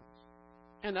sins.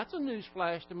 And that's a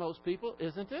newsflash to most people,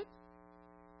 isn't it?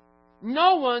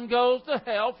 No one goes to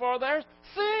hell for their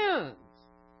sins.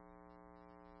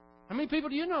 How many people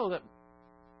do you know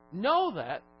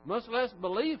that, much less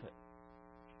believe it?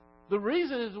 The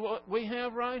reason is what we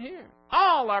have right here.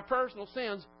 All our personal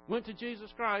sins went to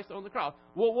Jesus Christ on the cross.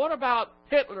 Well, what about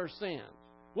Hitler's sins?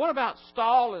 What about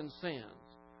Stalin's sins?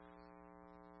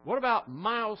 What about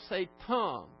Mao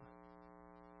Zedong?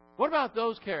 What about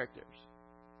those characters?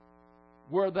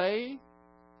 Were they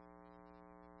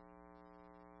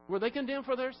condemned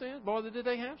for their sins? Boy, did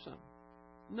they have some.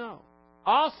 No.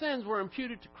 All sins were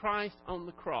imputed to Christ on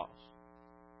the cross.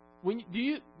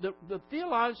 The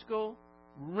theological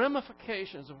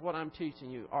ramifications of what I'm teaching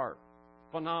you are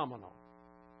phenomenal.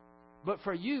 But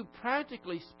for you,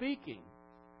 practically speaking,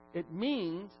 it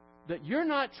means that you're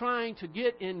not trying to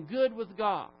get in good with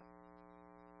God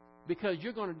because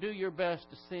you're going to do your best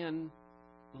to sin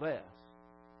less.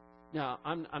 Now,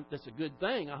 that's a good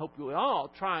thing. I hope we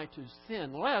all try to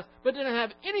sin less, but it doesn't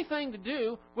have anything to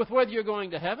do with whether you're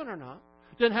going to heaven or not.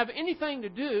 It doesn't have anything to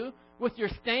do with your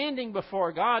standing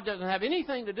before God. It doesn't have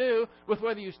anything to do with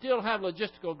whether you still have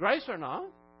logistical grace or not.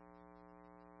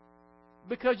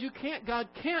 Because God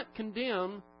can't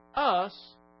condemn us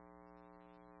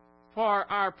for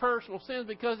our personal sins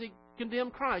because He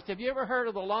condemned Christ. Have you ever heard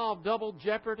of the law of double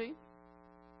jeopardy?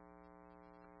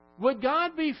 Would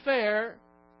God be fair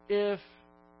if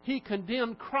He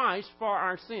condemned Christ for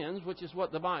our sins, which is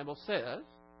what the Bible says,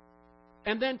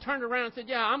 and then turned around and said,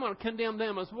 yeah, I'm going to condemn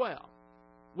them as well?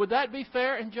 Would that be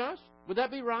fair and just? Would that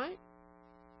be right?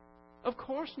 Of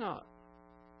course not.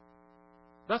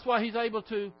 That's why He's able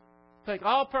to take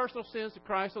all personal sins to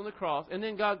Christ on the cross. And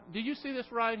then God, do you see this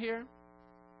right here?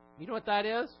 You know what that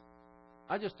is?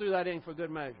 I just threw that in for good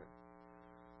measure.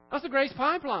 That's the grace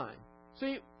pipeline.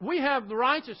 See, we have the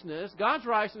righteousness. God's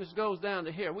righteousness goes down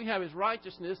to here. We have His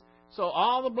righteousness. So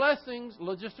all the blessings,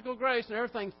 logistical grace, and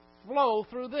everything flow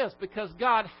through this because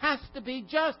God has to be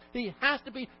just. He has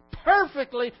to be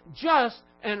perfectly just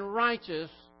and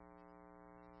righteous.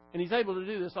 And He's able to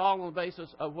do this all on the basis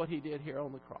of what He did here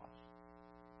on the cross.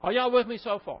 Are y'all with me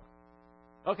so far?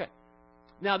 Okay.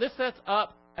 Now, this sets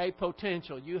up a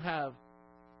potential. You have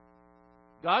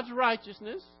God's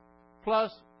righteousness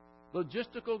plus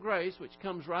logistical grace, which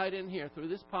comes right in here through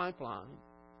this pipeline.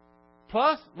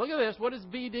 Plus, look at this. What is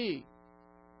BD?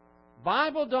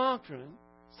 Bible doctrine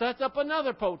sets up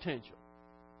another potential.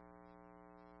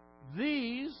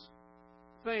 These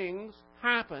things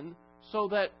happen so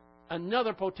that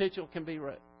another potential can be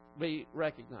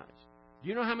recognized. Do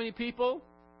you know how many people,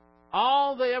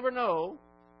 all they ever know,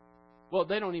 well,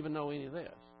 they don't even know any of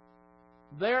this.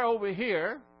 They're over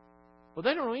here, well,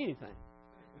 they don't know anything.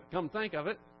 Come think of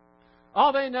it.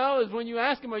 All they know is when you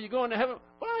ask them, are you going to heaven?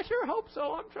 Well, I sure hope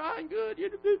so. I'm trying good.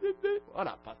 What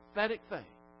a pathetic thing.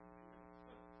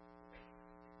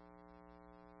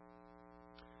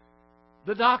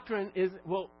 The doctrine is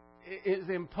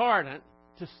important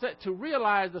to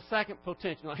realize the second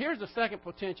potential. Now, here's the second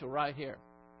potential right here.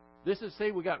 This is,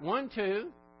 see, we got 1, 2,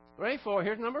 3, 4.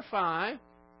 Here's number 5.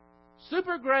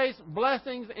 Super grace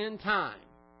blessings in time.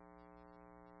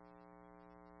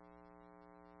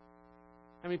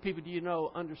 How many people do you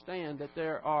know understand that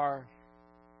there are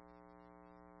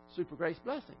super grace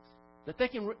blessings that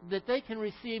they can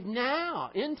receive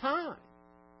now in time?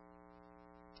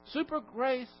 Super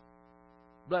grace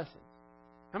blessings.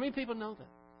 How many people know that?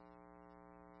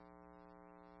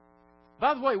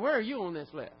 By the way, where are you on this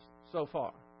list so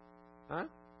far? Huh?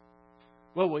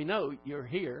 Well, we know you're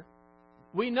here.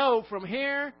 We know from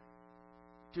here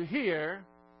to here,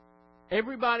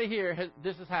 everybody here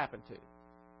this has happened to.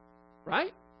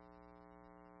 Right?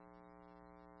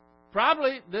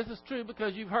 Probably this is true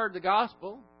because you've heard the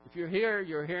gospel. If you're here,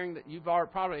 you're hearing that you've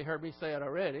probably heard me say it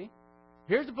already.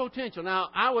 Here's the potential. Now,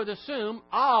 I would assume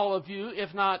all of you,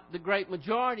 if not the great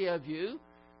majority of you,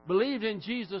 believed in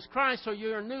Jesus Christ, so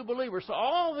you're a new believer. So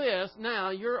all this,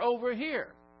 now you're over here.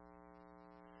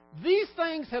 These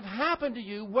things have happened to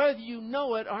you whether you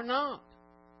know it or not.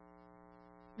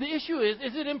 The issue is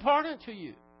it important to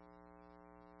you?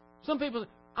 Some people say,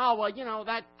 oh, well, you know,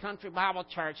 that country Bible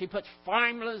church, he puts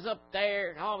formulas up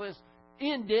there and all this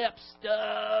in-depth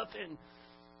stuff, and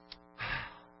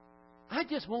I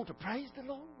just want to praise the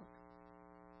Lord.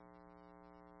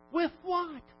 With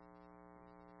what?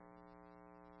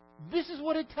 This is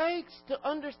what it takes to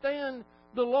understand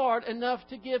the Lord enough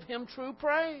to give Him true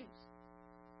praise.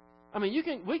 I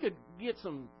mean, we could get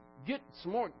some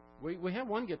more. We have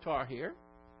one guitar here.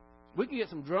 We can get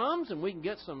some drums, and we can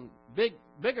get some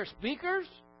bigger speakers,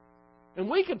 and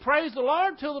we can praise the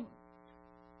Lord till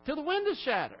the windows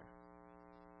shatter.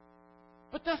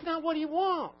 But that's not what He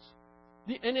wants.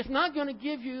 And it's not going to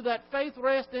give you that faith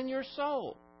rest in your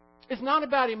soul. It's not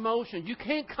about emotions. You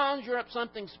can't conjure up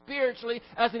something spiritually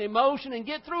as an emotion and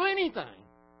get through anything.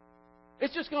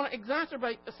 It's just going to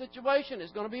exacerbate the situation.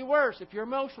 It's going to be worse if you're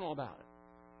emotional about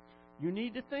it. You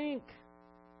need to think.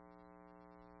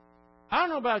 I don't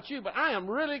know about you, but I am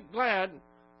really glad.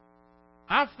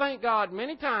 I've thanked God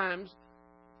many times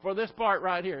for this part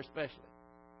right here especially.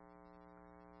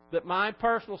 That my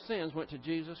personal sins went to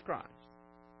Jesus Christ.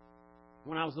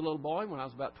 When I was a little boy, when I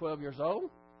was about 12 years old,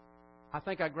 I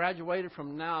think I graduated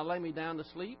from Now I Lay Me Down to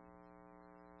Sleep.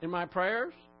 in my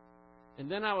prayers. And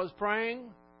then I was praying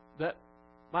that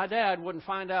my dad wouldn't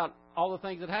find out all the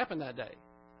things that happened that day.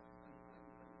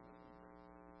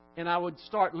 And I would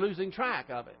start losing track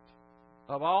of it,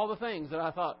 of all the things that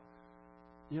I thought,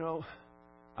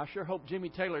 I sure hope Jimmy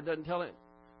Taylor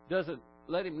doesn't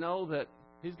let him know that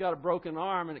he's got a broken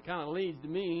arm and it kind of leads to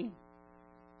me.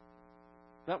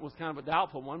 That was kind of a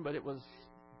doubtful one, but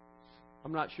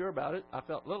I'm not sure about it. I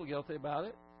felt a little guilty about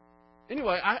it.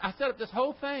 Anyway, I set up this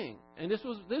whole thing, and this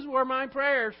were my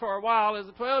prayers for a while as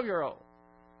a 12-year-old.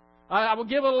 I would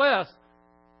give a list.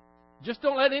 Just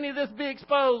don't let any of this be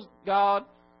exposed, God,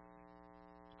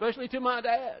 especially to my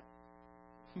dad.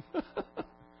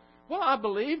 Well, I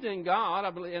believed in God. I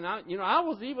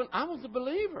was a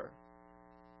believer.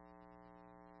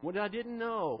 What I didn't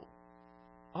know.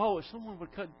 Oh, if someone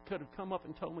could have come up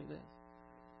and told me this,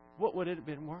 what would it have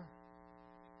been worth?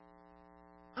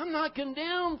 I'm not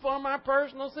condemned for my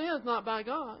personal sins, not by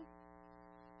God.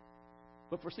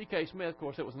 But for C.K. Smith, of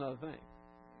course, it was another thing.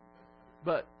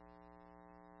 But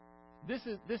this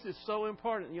is so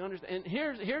important. You understand? And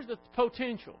here's the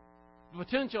potential. The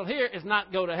potential here is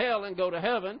not go to hell and go to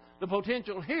heaven. The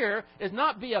potential here is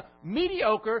not be a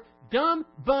mediocre, dumb,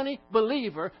 bunny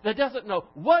believer that doesn't know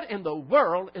what in the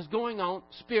world is going on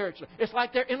spiritually. It's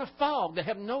like they're in a fog. They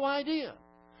have no idea.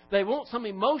 They want some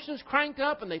emotions cranked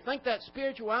up and they think that's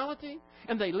spirituality,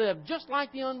 and they live just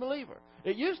like the unbeliever.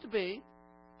 It used to be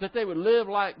that they would live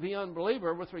like the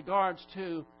unbeliever with regards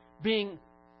to being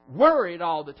worried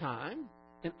all the time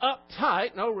and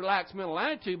uptight, no relaxed mental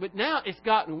attitude, but now it's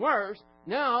gotten worse.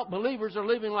 Now believers are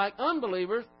living like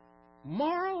unbelievers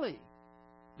morally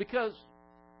because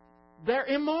they're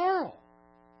immoral.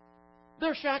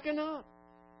 They're shacking up.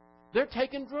 They're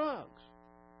taking drugs.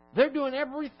 They're doing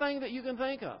everything that you can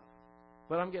think of.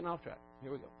 But I'm getting off track.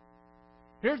 Here we go.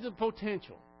 Here's the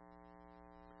potential.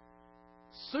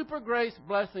 Super grace,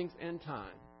 blessings, and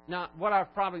time. Now, what I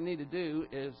probably need to do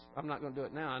is, I'm not going to do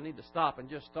it now, I need to stop and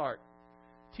just start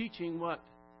teaching what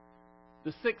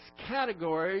the 6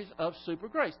 categories of super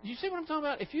grace. Do you see what I'm talking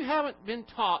about? If you haven't been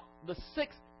taught the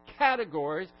 6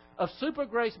 categories of super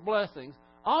grace blessings,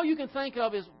 all you can think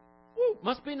of is,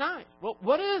 must be nice. Well,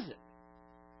 what is it?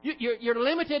 You're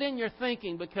limited in your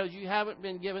thinking because you haven't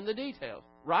been given the details,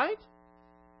 right?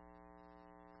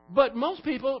 But most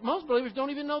believers don't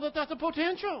even know that that's a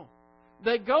potential.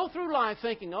 They go through life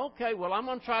thinking, okay, well, I'm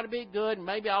going to try to be good, and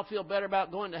maybe I'll feel better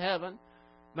about going to heaven.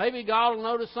 Maybe God will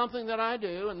notice something that I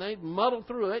do, and they muddle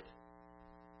through it.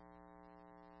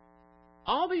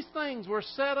 All these things were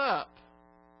set up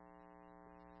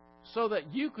so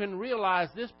that you can realize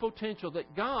this potential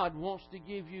that God wants to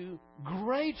give you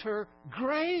greater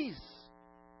grace.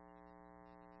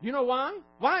 You know why?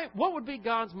 What would be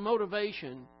God's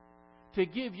motivation to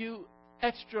give you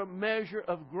extra measure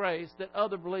of grace that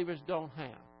other believers don't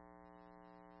have?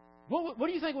 What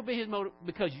do you think would be His motive?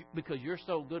 Because you're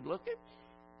so good looking?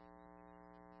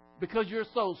 Because you're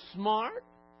so smart?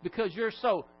 Because you're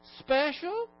so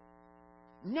special?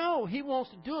 No, He wants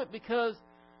to do it because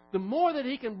the more that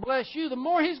He can bless you, the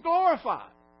more He's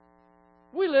glorified.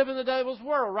 We live in the devil's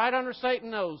world, right under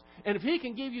Satan's nose. And if he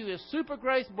can give you this super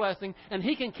grace blessing, and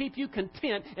he can keep you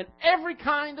content in every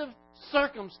kind of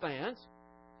circumstance,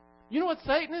 you know what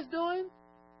Satan is doing?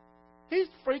 He's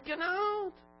freaking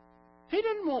out. He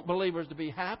didn't want believers to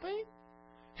be happy.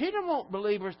 He didn't want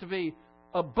believers to be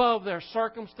above their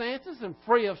circumstances and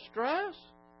free of stress.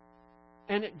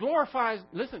 And it glorifies,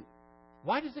 listen,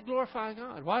 why does it glorify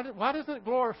God? Why doesn't it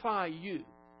glorify you?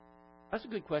 That's a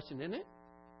good question, isn't it?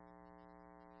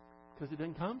 Because it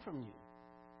didn't come from you.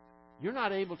 You're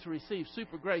not able to receive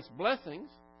super grace blessings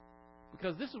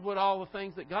because this is what all the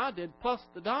things that God did plus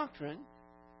the doctrine,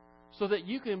 so that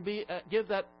you can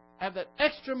have that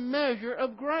extra measure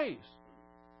of grace.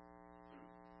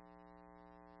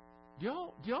 Do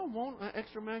y'all want an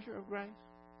extra measure of grace?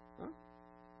 Huh?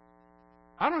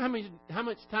 I don't know how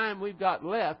much time we've got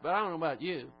left, but I don't know about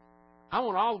you. I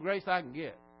want all the grace I can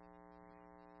get.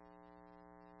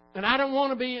 And I don't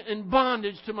want to be in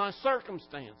bondage to my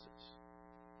circumstances.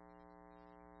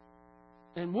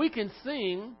 And we can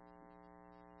sing,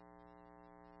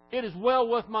 "It is well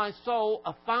with my soul,"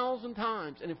 1,000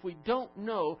 times. And if we don't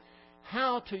know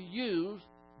how to use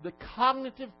the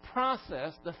cognitive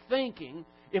process, the thinking,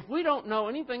 if we don't know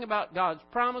anything about God's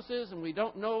promises, and we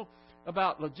don't know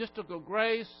about logistical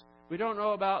grace, we don't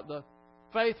know about the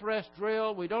faith rest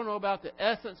drill, we don't know about the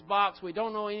essence box, we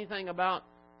don't know anything about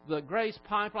the grace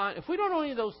pipeline, if we don't know any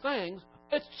of those things,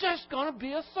 it's just going to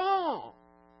be a song.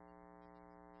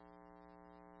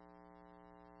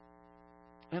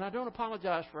 And I don't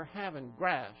apologize for having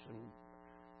grass, and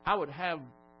I would have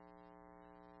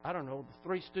I don't know, the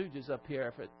Three Stooges up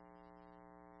here.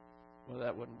 Well,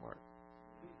 that wouldn't work.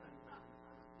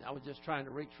 I was just trying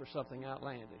to reach for something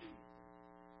outlandish.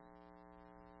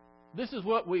 This is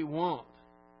what we want.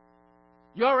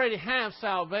 You already have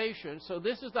salvation, so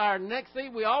this is our next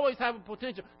thing. We always have a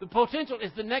potential. The potential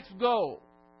is the next goal.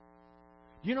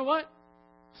 You know what?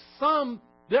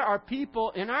 There are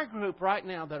people in our group right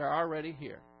now that are already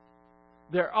here.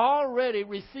 They're already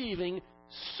receiving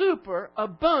super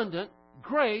abundant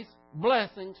grace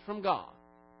blessings from God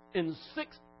in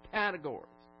 6 categories.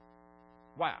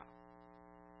 Wow.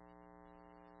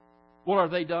 Well, are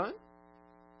they done?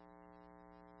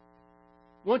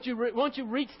 Once you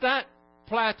reach that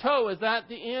plateau, is that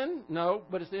the end? No,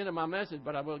 but it's the end of my message,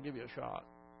 but I will give you a shot.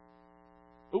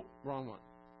 Oh, wrong one.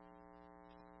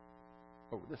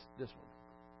 Oh, this one.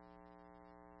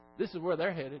 This is where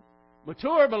they're headed.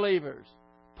 Mature believers,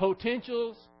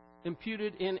 potentials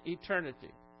imputed in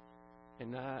eternity.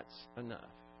 And that's enough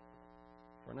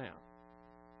for now.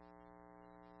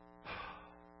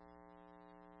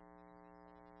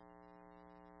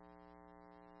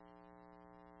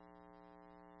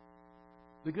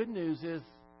 The good news is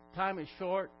time is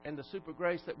short, and the super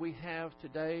grace that we have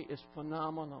today is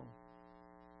phenomenal.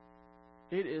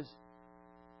 It is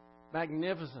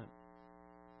magnificent.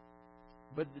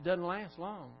 But it doesn't last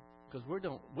long, because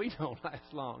we don't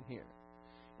last long here.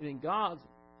 And in God's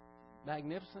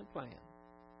magnificent plan,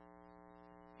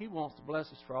 He wants to bless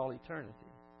us for all eternity.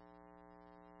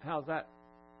 How's that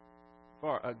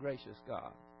for a gracious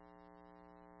God?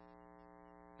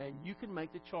 And you can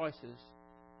make the choices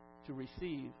to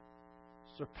receive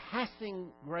surpassing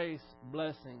grace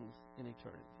blessings in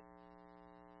eternity.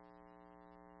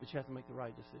 But you have to make the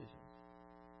right decisions.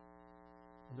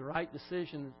 And the right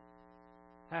decision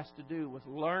has to do with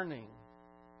learning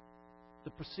the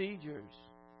procedures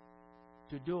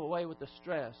to do away with the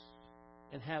stress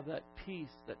and have that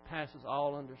peace that passes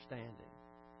all understanding.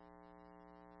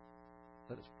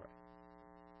 Let us pray.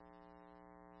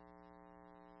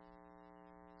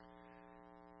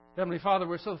 Heavenly Father,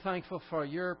 we're so thankful for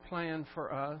your plan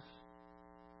for us.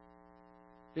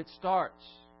 It starts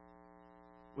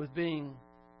with being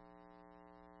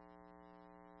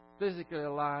physically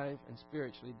alive and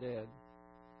spiritually dead.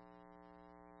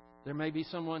 There may be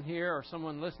someone here or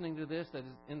someone listening to this that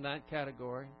is in that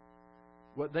category.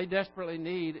 What they desperately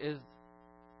need is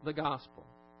the gospel.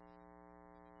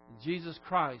 Jesus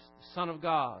Christ, the Son of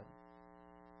God,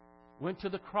 went to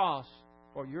the cross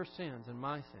for your sins and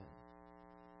my sins.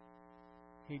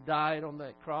 He died on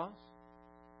that cross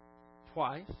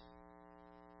twice.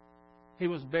 He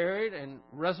was buried and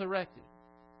resurrected.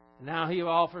 Now He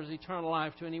offers eternal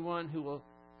life to anyone who will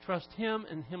trust Him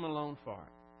and Him alone for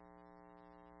it.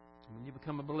 When you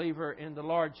become a believer in the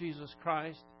Lord Jesus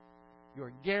Christ,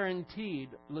 you're guaranteed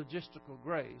logistical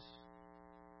grace.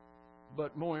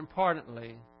 But more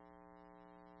importantly,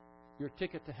 your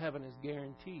ticket to heaven is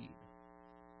guaranteed.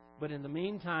 But in the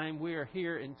meantime, we are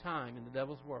here in time in the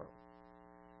devil's world.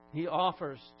 He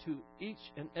offers to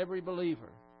each and every believer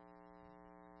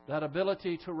that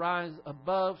ability to rise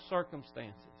above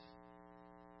circumstances,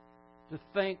 to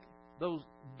think those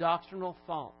doctrinal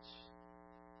thoughts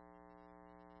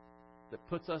that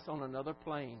puts us on another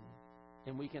plane,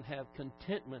 and we can have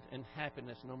contentment and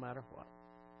happiness no matter what.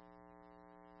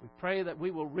 We pray that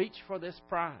we will reach for this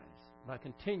prize by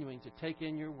continuing to take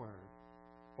in your word,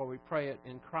 for we pray it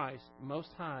in Christ's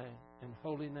most high and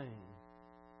holy name.